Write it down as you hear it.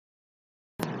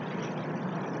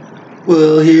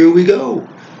Well, here we go.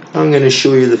 I'm going to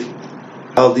show you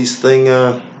how this thing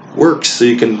works so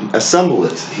you can assemble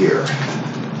it here.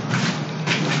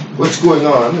 What's going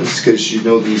on is because you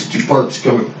know these two parts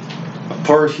come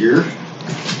apart here.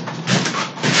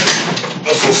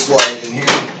 This will slide in here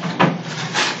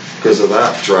because of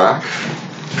that track.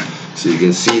 So you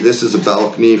can see this is a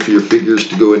balcony for your figures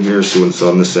to go in here, so when it's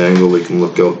on this angle they can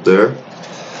look out there.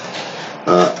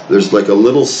 There's like a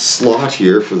little slot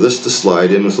here for this to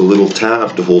slide in with a little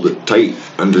tab to hold it tight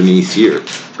underneath here,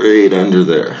 right under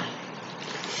there.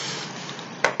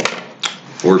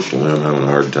 Fortunately, I'm having a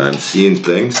hard time seeing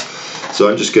things, so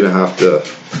I'm just going to have to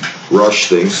rush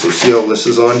things. So see how this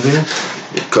is on here?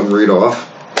 It'll come right off.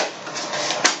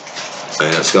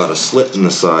 And it's got a slit in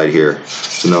the side here.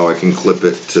 So now I can clip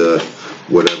it to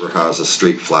whatever has a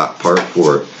straight flat part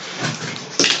for it.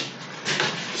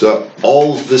 So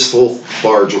all of this whole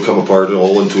barge will come apart and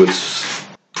all into its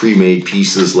pre-made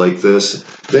pieces like this.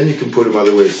 Then you can put them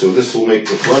other ways. So this will make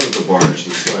the front of the barge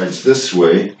the sides this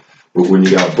way. But when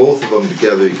you got both of them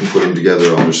together, you can put them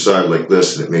together on their side like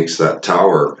this, and it makes that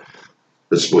tower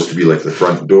that's supposed to be like the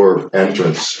front door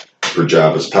entrance for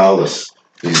Jabba's palace.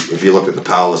 If you look at the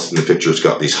palace in the picture, it's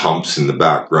got these humps in the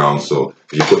background. So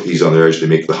if you put these on the edge, they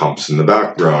make the humps in the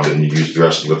background, and you use the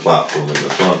rest of the platform in the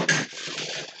front.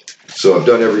 So I've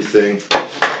done everything.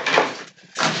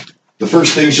 The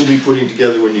first things you'll be putting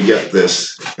together when you get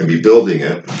this and be building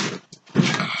it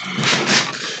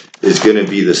is going to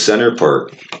be the center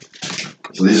part.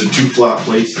 So these are two flat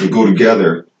plates that go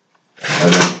together,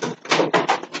 and then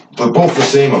they're both the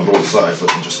same on both sides.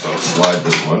 Let me just slide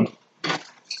this one.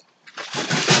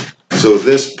 So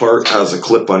this part has a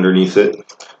clip underneath it,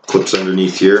 clips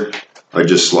underneath here. I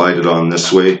just slide it on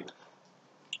this way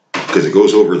because it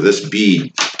goes over this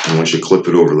bead, and once you clip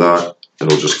it over that,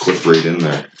 it'll just clip right in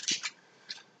there.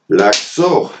 Like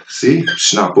so, see?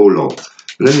 Snapolo.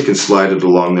 And then you can slide it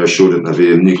along there, show it in the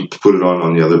video, and you can put it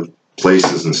on the other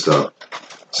places and stuff.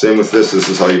 Same with this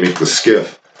is how you make the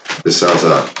skiff. This has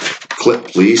a clip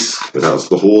piece. It has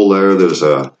the hole there. There's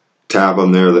a tab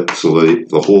on there so that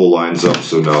the hole lines up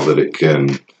so now that it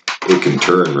can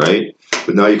turn, right?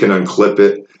 But now you can unclip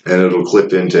it and it'll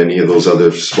clip into any of those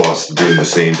other spots doing the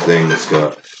same thing. That's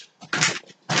got,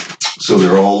 so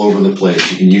they're all over the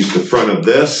place. You can use the front of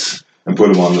this and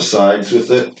put them on the sides with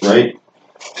it, right?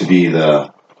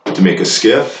 To make a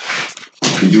skiff.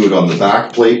 You can do it on the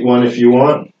back plate one if you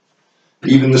want.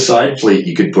 Even the side plate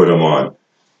you could put them on.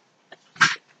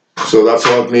 So that's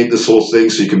how I've made this whole thing,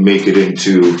 so you can make it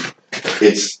into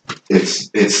its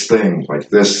thing. Like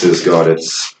this has got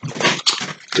it's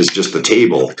just a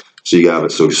table. So you have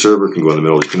it so your server can go in the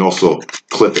middle. You can also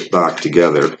clip it back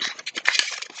together.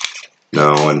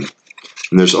 Now and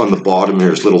there's on the bottom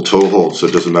here's little toe holds, so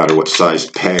it doesn't matter what size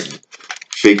peg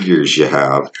figures you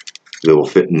have, they will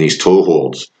fit in these toe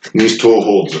holds. And these toe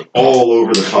holds are all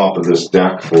over the top of this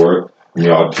deck for it, in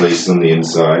the odd place on the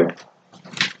inside.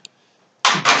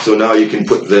 So now you can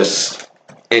put this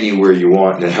anywhere you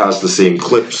want, and it has the same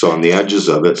clips on the edges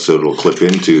of it, so it'll clip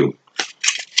into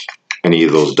any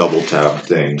of those double tab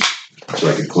things. So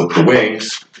I can clip the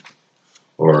wings,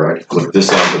 or I can clip this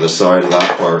onto the side of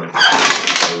that part.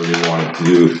 I really want it to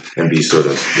do and be sort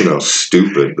of, you know,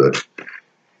 stupid, but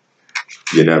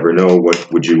you never know what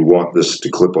would you want this to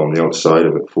clip on the outside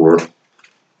of it for.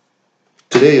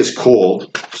 Today is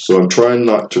cold, so I'm trying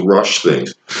not to rush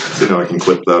things. So now I can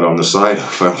clip that on the side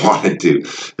if I wanted to.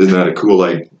 Isn't that a cool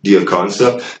idea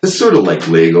concept? It's sort of like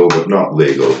Lego, but not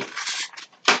Lego.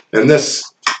 And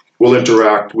this will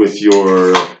interact with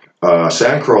your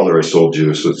sandcrawler I sold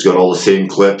you. So it's got all the same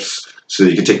clips, so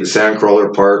you can take the sandcrawler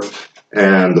apart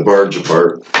and the barge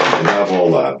apart and have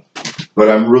all that. But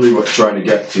I'm really trying to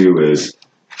get to is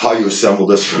how you assemble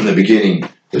this from the beginning.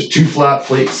 There's two flat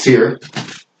plates here.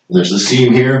 There's a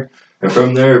seam here, and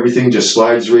from there everything just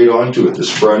slides right onto it.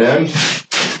 This front end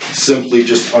simply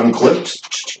just unclips.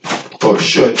 Oh, it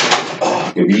should.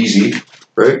 Oh, it'll be easy,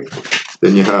 right?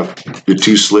 Then you have your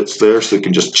two slits there, so it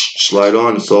can just slide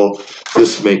on. It's all.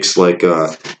 This makes like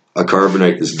a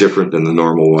carbonite that's different than the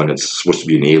normal one. It's supposed to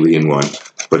be an alien one,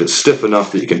 but it's stiff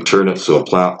enough that you can turn it so a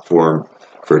platform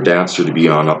for a dancer to be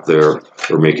on up there,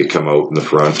 or make it come out in the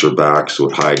front or back so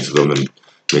it hides them and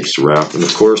makes the ramp. And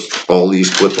of course, all these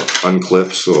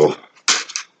unclip, so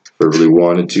if I really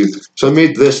wanted to. So I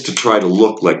made this to try to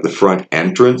look like the front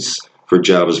entrance for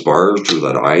Jabba's barge, where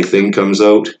that eye thing comes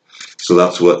out. So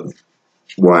that's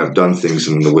why I've done things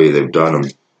in the way they've done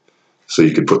them. So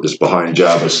you could put this behind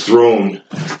Jabba's throne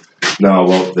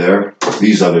now out there,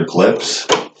 these other clips.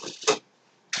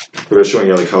 But I was showing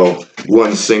you like how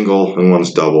one's single and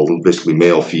one's double, basically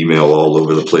male, female all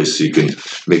over the place, so you can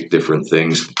make different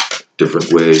things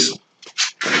different ways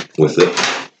with it.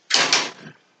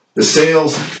 The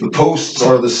sails, the posts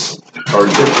are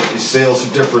different. These sails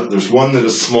are different. There's one that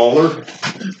is smaller,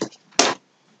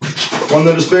 one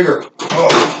that is bigger.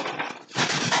 Oh.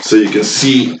 So you can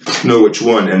know which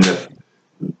one. And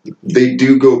they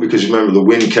do go, because remember the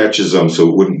wind catches them, so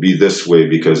it wouldn't be this way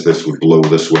because this would blow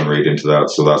this one right into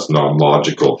that. So that's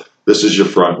non-logical. This is your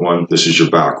front one. This is your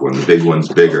back one. The big one's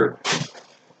bigger.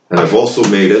 And I've also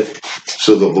made it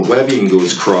so that the webbing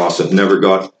goes across. I've never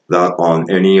got that on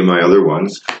any of my other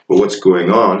ones. But what's going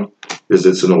on is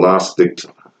it's an elastic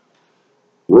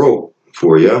rope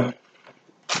for you. I'm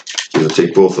going to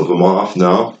take both of them off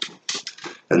now.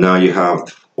 And now you have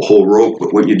a whole rope.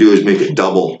 But what you do is make it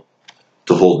double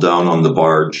to hold down on the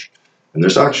barge. And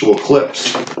there's actual clips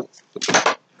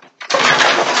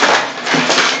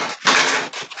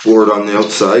for it on the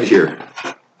outside here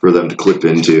for them to clip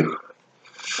into.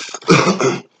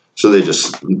 So they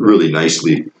just really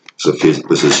nicely, so if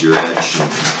this is your edge,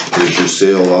 here's your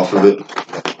sail off of it.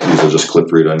 These will just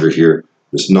clip right under here.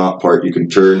 This knot part you can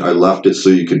turn. I left it so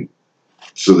you can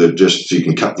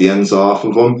cut the ends off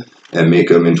of them and make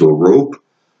them into a rope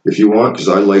if you want, because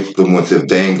I like them with the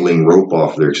dangling rope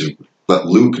off there. But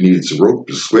Luke needs a rope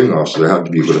to swing off, so there had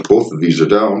to be. But if both of these are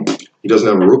down, he doesn't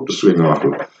have a rope to swing off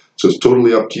of. So it's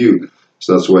totally up to you.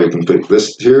 So that's why you can pick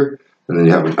this here, and then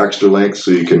you have an extra length so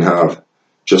you can have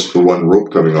just the one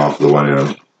rope coming off the one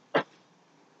end.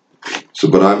 So,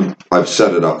 but I've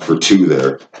set it up for two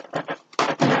there.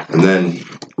 And then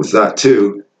with that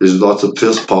too, there's lots of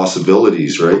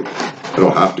possibilities, right? I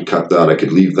don't have to cut that. I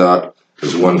could leave that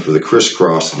as one for the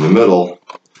crisscross in the middle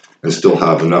and still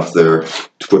have enough there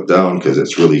to put down because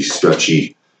it's really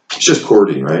stretchy. It's just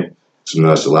cording, right? Some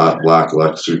nice black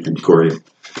electric cording.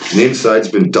 And the inside's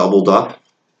been doubled up.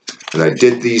 And I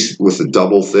did these with a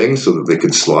double thing so that they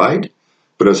could slide.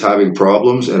 But I was having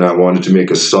problems and I wanted to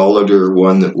make a solider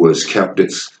one that kept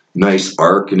its nice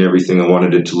arc and everything. I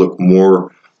wanted it to look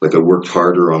more like I worked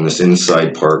harder on this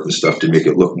inside part and stuff to make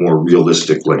it look more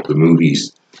realistic like the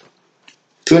movies.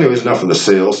 So anyways, enough of the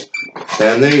sails.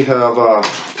 And they have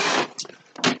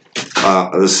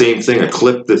the same thing, a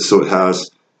clip so it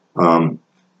has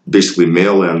basically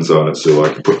male ends on it. So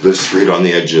I can put this straight on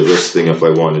the edge of this thing if I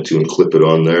wanted to and clip it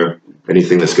on there.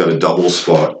 Anything that's got a double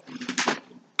spot.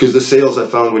 Because the sails I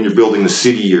found when you're building the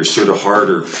city are sort of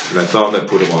harder, and I found I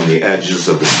put them on the edges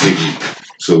of the city.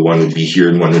 So one would be here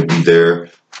and one would be there.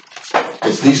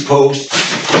 It's these posts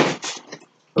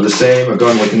are the same. I've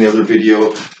gone like in the other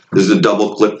video. There's a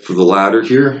double clip for the ladder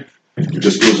here. It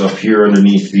just goes up here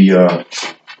underneath the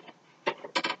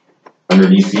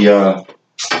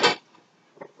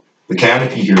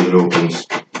canopy here that opens.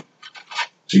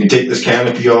 So you can take this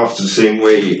canopy off the same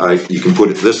way. You can put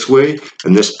it this way,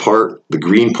 and this part, the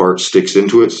green part, sticks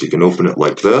into it, so you can open it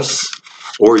like this.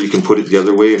 Or you can put it the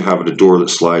other way and have it a door that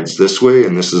slides this way,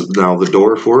 and this is now the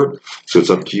door for it. So it's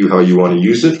up to you how you want to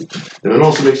use it. And it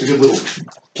also makes a good little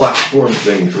platform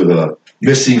thing for the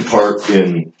missing part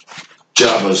in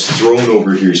Jabba's throne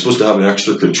over here. You're supposed to have an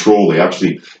extra control. They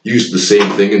actually used the same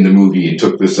thing in the movie and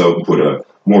took this out and put a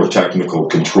more technical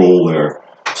control there.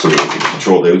 So you can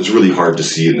control it. It's really hard to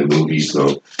see in the movies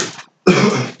though.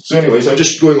 So anyways, I'm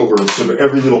just going over sort of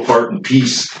every little part and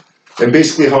piece. And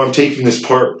basically how I'm taking this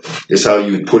part is how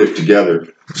you would put it together.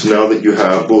 So now that you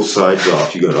have both sides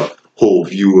off, you got a whole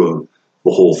view of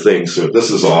the whole thing. So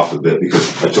this is off a bit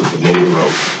because I took the motor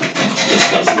out.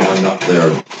 That's not up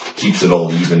there. Keeps it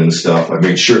all even and stuff. I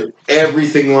made sure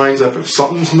everything lines up. If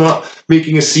something's not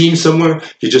making a seam somewhere,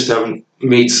 you just haven't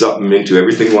made something into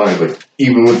everything lines. Like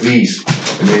even with these,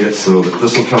 I made it so that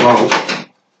this will come out.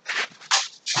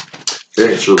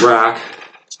 There's your rack.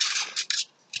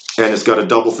 And it's got a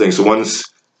double thing. So one's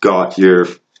got your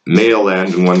male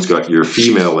end and one's got your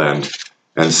female end.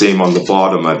 And same on the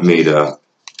bottom, I've made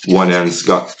one end's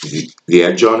got the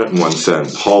edge on it and one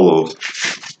end's hollow.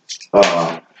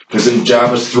 Because in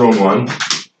Jabba's throne one,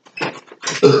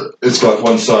 it's got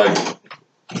one side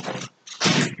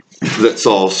that's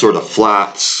all sort of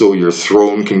flat, so your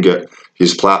throne can get,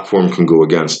 his platform can go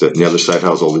against it, and the other side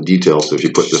has all the details. So if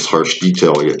you put this harsh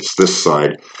detail against this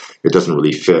side, it doesn't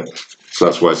really fit. So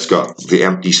that's why it's got the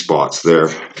empty spots there.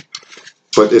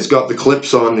 But it's got the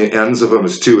clips on the ends of them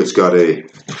too. It's got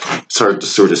it's hard to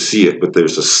sort of see it, but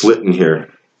there's a slit in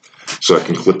here, so I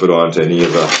can clip it onto any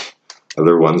of the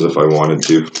other ones if I wanted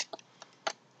to.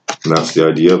 And that's the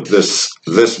idea of this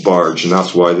barge, and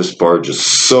that's why this barge is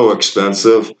so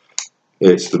expensive.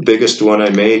 It's the biggest one I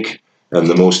make and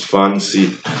the most fun.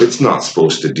 See, it's not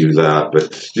supposed to do that,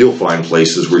 but you'll find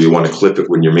places where you want to clip it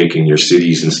when you're making your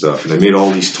cities and stuff. And I made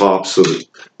all these tops so that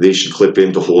they should clip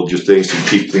in to hold your things and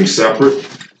keep things separate.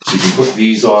 So you can put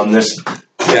these on this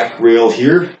deck rail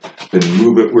here and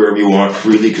move it wherever you want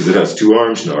freely because it has 2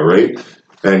 arms now, right?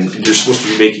 And you're supposed to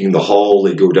be making the hull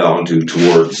they go down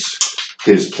towards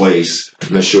his place.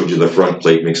 And I showed you the front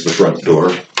plate makes the front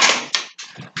door.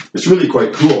 It's really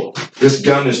quite cool. This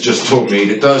gun is just homemade.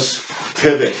 It does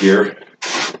pivot here.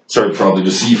 It's hard probably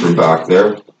to see from back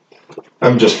there.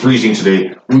 I'm just freezing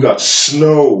today. We got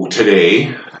snow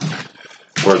today,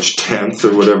 March 10th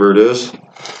or whatever it is.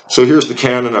 So here's the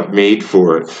cannon I've made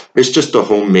for it. It's just a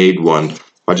homemade one.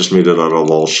 I just made it out of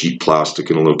all sheet plastic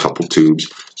and a little couple tubes.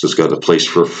 So it's got a place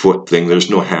for a foot thing. There's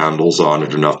no handles on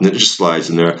it or nothing. It just slides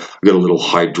in there. I've got a little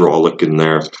hydraulic in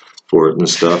there for it and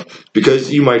stuff.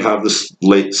 Because you might have this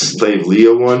Slave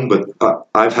Leo one, but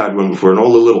I've had one before, and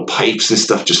all the little pipes and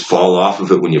stuff just fall off of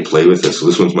it when you play with it. So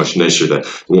this one's much nicer that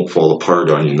it won't fall apart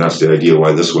on you, and that's the idea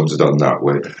why this one's done that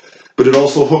way. But it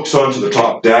also hooks onto the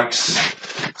top decks.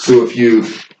 So if you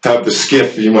have the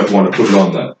skiff, you might want to put it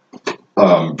on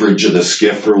the bridge of the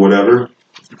skiff or whatever.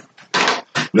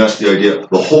 And that's the idea.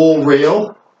 The whole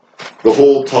rail, the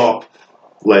whole top,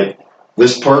 like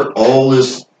this part, all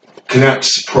this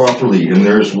connects properly, and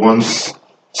there's one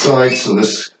side, so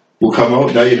this will come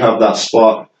out. Now you have that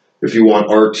spot if you want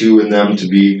R2 and them to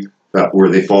be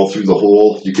where they fall through the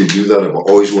hole. You could do that. I've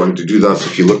always wanted to do that. So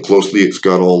if you look closely, it's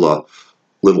got all the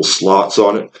little slots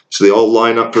on it, so they all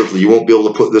line up perfectly. You won't be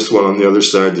able to put this one on the other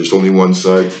side. There's only one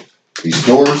side. These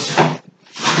doors.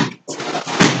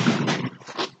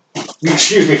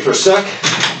 Excuse me for a sec.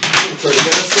 I'm trying to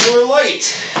get us some more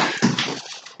light.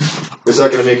 Is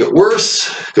that going to make it worse?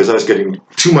 Because I was getting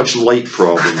too much light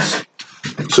problems.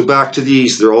 So back to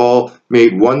these. They're all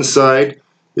made. One side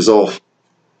is all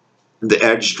the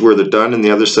edged where they're done, and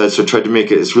the other side. So I tried to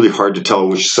make it. It's really hard to tell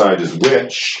which side is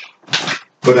which.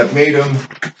 But I've made them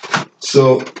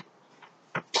so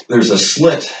there's a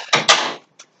slit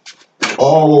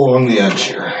all along the edge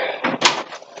here.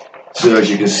 So as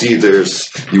you can see,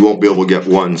 you won't be able to get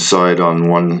one side on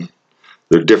one.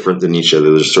 They're different than each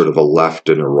other. There's sort of a left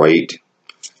and a right.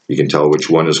 You can tell which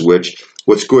one is which.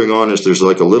 What's going on is there's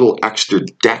like a little extra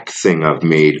deck thing I've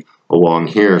made along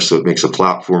here, so it makes a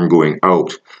platform going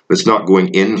out. It's not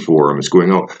going in for them, it's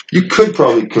going out. You could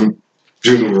probably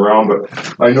zoom them around,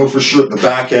 but I know for sure at the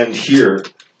back end here,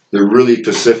 they're really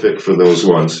specific for those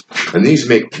ones. And these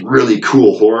make really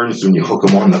cool horns when you hook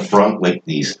them on the front like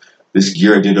these. This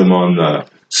gear, I did them on the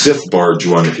Sith barge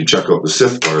one. If you check out the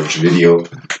Sith barge video,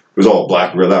 it was all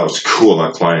black. That was cool.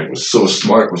 That client was so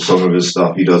smart with some of his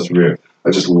stuff he does.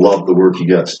 I just love the work he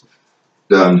gets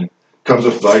done. Comes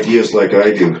with ideas like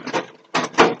I do.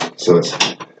 So it's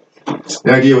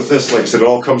the idea with this, like I said, it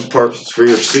all comes parts for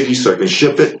your city so I can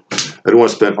ship it. I don't want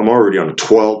to spend, I'm already on a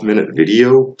 12-minute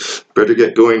video. Better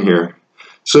get going here.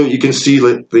 So you can see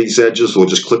like these edges will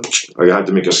just clip. I had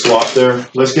to make a slot there.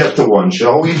 Let's get to one,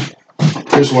 shall we?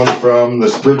 Here's one from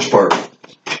this bridge part.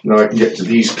 Now I can get to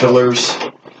these pillars.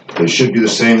 They should be the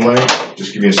same length.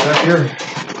 Just give me a sec here.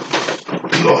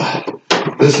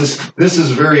 This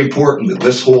is very important that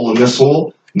this hole and this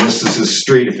hole, and this is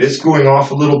straight. If it's going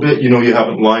off a little bit, you know you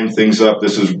haven't lined things up.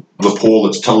 This is the pole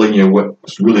that's telling you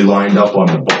what's really lined up on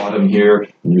the bottom here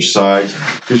and your sides,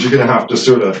 because you're going to have to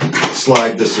sort of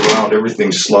slide this around.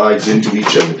 Everything slides into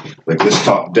each other. Like this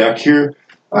top deck here,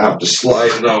 I have to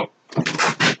slide it out.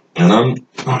 And I'm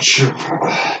not sure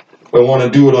if I want to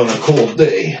do it on a cold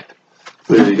day.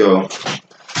 There you go.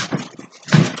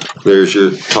 There's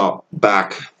your top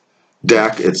back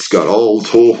deck. It's got all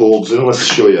toe holds in it. Let's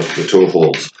show you the toe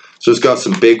holds. So it's got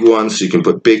some big ones, so you can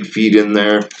put big feet in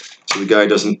there so the guy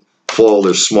doesn't fall.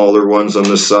 There's smaller ones on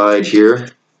the side here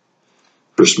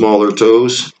for smaller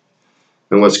toes.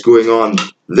 And what's going on,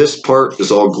 this part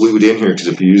is all glued in here because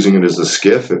if you're using it as a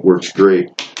skiff, it works great.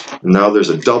 And now there's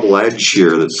a double edge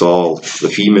here that's all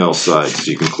the female side,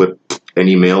 so you can clip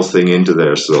any male thing into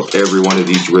there, so every one of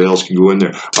these rails can go in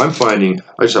there. I'm finding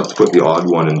I just have to put the odd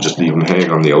one and just leave them hang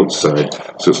on the outside,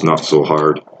 so it's not so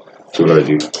hard. That's what I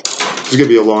do. It's going to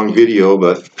be a long video,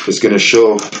 but it's going to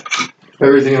show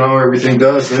everything and how everything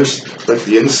does. There's like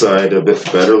the inside a bit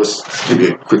better. Let's give you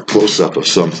a quick close-up of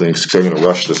some things, because I'm going to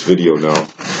rush this video now,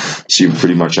 so you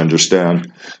pretty much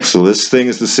understand. So this thing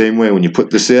is the same way. When you put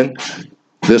this in,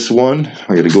 this one,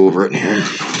 I got to go over it here.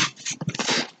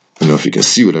 I don't know if you can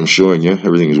see what I'm showing you.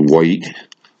 Everything is white.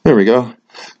 There we go.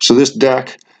 So this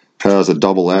deck has a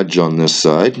double edge on this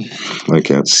side. I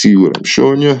can't see what I'm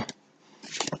showing you.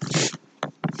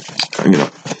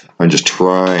 I'm just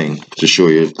trying to show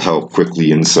you how quickly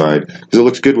inside, because it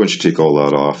looks good once you take all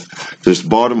that off. There's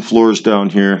bottom floors down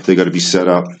here. They got to be set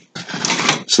up.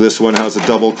 So this one has a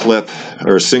double clip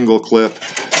or a single clip.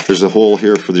 There's a hole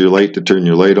here for your light to turn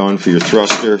your light on for your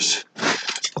thrusters.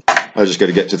 I just got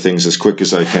to get to things as quick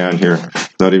as I can here.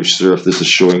 Not even sure if this is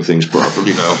showing things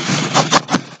properly now.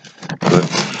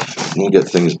 But we'll get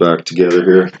things back together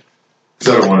here.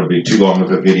 So I don't want to be too long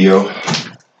of a video.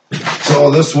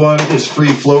 So this one is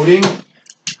free floating.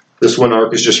 This one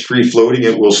arc is just free floating.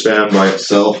 It will stand by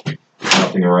itself,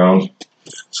 nothing around.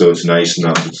 So it's nice and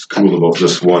that's what's cool about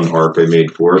this one arc I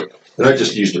made for it. And I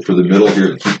just used it for the middle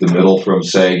here to keep the middle from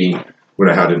sagging when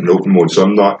I had it in open mode. So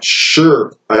I'm not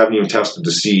sure, I haven't even tested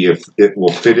to see if it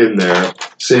will fit in there.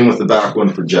 Same with the back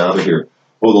one for Jabba here.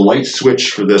 Oh, the light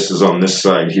switch for this is on this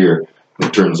side here.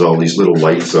 It turns all these little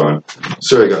lights on.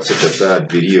 Sorry I got such a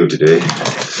bad video today.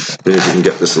 Maybe we can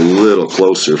get this a little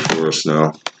closer for us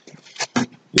now.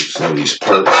 Get some of these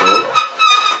parts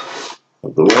out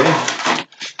of the way.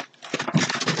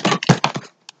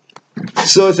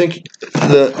 So I think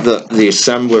the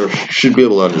assembler should be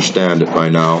able to understand it by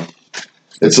now.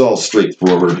 It's all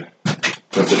straightforward. I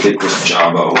have to take this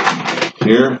job out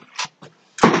here.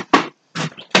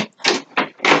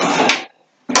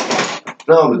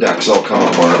 Now the deck's all come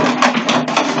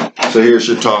apart. So here's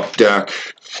your top deck.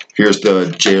 Here's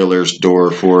the jailer's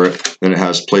door for it. And it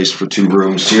has place for 2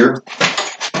 rooms here.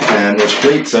 And there's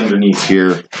plates underneath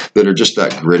here that are just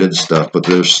that gridded stuff, but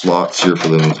there's slots here for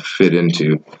them to fit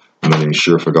into. I'm not even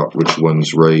sure if I got which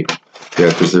one's right. Yeah,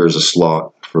 because there's a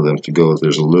slot for them to go.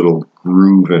 There's a little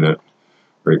groove in it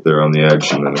right there on the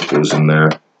edge, and then it goes in there.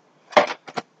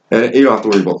 And you don't have to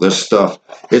worry about this stuff.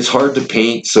 It's hard to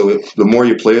paint, so the more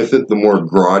you play with it, the more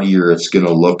grottier it's going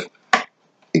to look,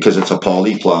 because it's a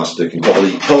polyplastic. And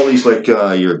poly's like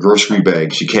your grocery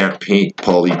bags. You can't paint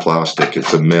polyplastic.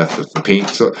 It's a myth. If the paint,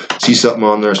 see something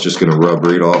on there, it's just going to rub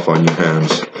right off on your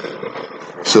hands.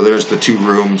 So there's the 2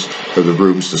 rooms, or the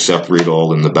rooms to separate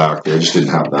all in the back there. I just didn't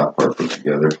have that part put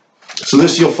together. So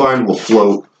this you'll find will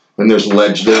float, and there's a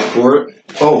ledge there for it.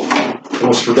 Oh,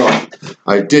 almost forgot.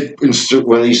 I did insert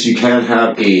one of these so you can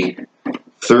have a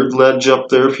 3rd ledge up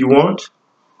there if you want.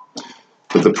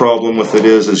 But the problem with it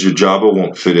is your Jabba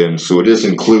won't fit in, so it is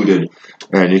included,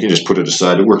 and you can just put it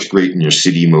aside. It works great in your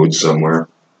city mode somewhere.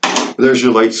 But there's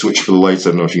your light switch for the lights.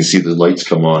 I don't know if you can see the lights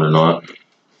come on or not.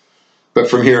 But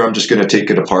from here, I'm just going to take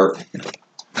it apart.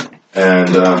 And,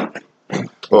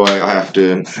 oh, I have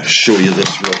to show you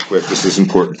this real quick. This is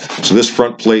important. So this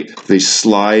front plate, they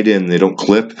slide in. They don't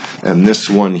clip. And this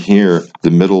one here, the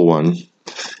middle one,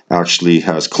 actually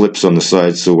has clips on the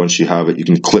sides. So once you have it, you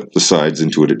can clip the sides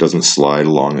into it. It doesn't slide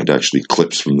along. It actually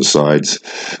clips from the sides.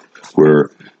 Where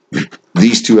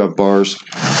these 2 have bars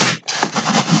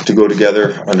to go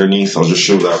together underneath. I'll just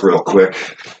show that real quick.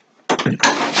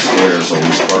 There's all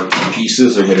these parts and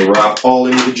pieces. I'm going to wrap all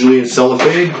individually in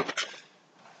cellophane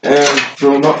and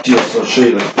throw them up to you. So I'll show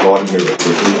you the bottom here real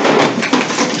quickly.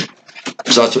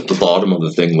 So that's what the bottom of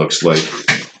the thing looks like.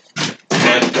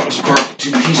 And I've got to part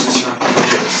 2 pieces here.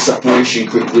 Get separation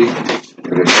quickly.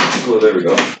 Oh, there we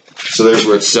go. So there's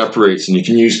where it separates, and you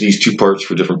can use these 2 parts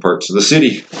for different parts of the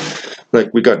city.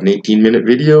 Like we got an 18-minute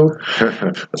video.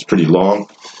 That's pretty long.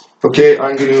 Okay,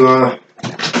 I'm going to.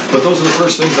 But those are the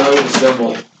first things I would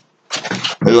assemble.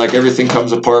 And like everything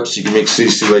comes apart, so you can make see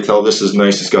like how this is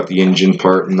nice. It's got the engine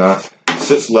part and that. It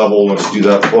sits level. Let's do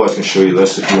that. Oh, I can show you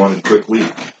this if you wanted quickly.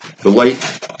 The light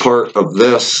part of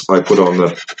this I put on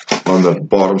the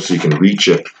bottom so you can reach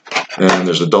it. And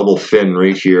there's a double fin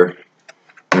right here,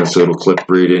 and so it'll clip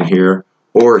right in here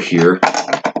or here,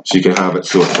 so you can have it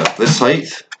so it's at this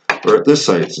height or at this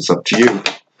height. It's up to you.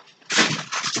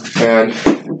 And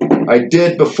I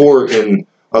did before in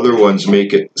other ones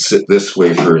make it sit this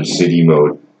way for in city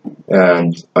mode,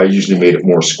 and I usually made it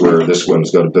more square. This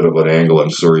one's got a bit of an angle. I'm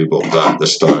sorry about that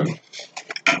this time.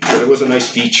 But it was a nice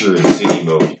feature in city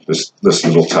mode, this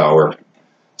little tower.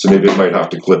 So maybe it might have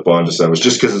to clip on to that. It's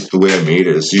just because it's the way I made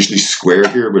it. It's usually square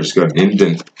here, but it's got an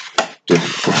indent to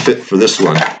fit for this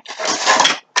one.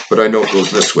 But I know it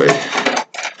goes this way.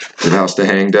 It has to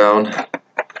hang down.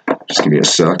 Just give me a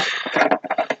sec.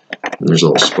 And there's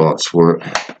all spots for it.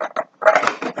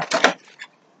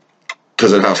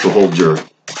 Because it has to hold your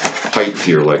height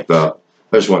here like that.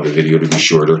 I just want the video to be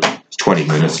shorter. It's 20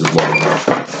 minutes is long enough.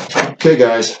 Okay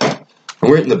guys,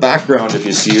 and right in the background if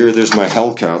you see here, there's my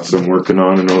Hellcat that I'm working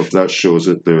on. I don't know if that shows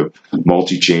it. The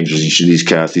multi-changes, each of these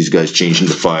cats, these guys change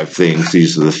into 5 things.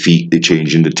 These are the feet, they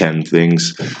change into 10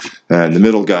 things. And the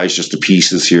middle guy's just the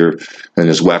pieces here, and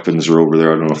his weapons are over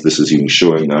there. I don't know if this is even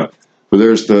showing that. But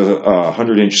there's the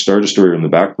 100-inch Star Destroyer in the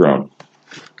background.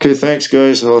 Okay, thanks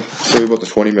guys. Sorry about the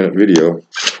 20-minute video.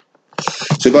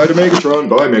 Say bye to Megatron.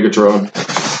 Bye, Megatron.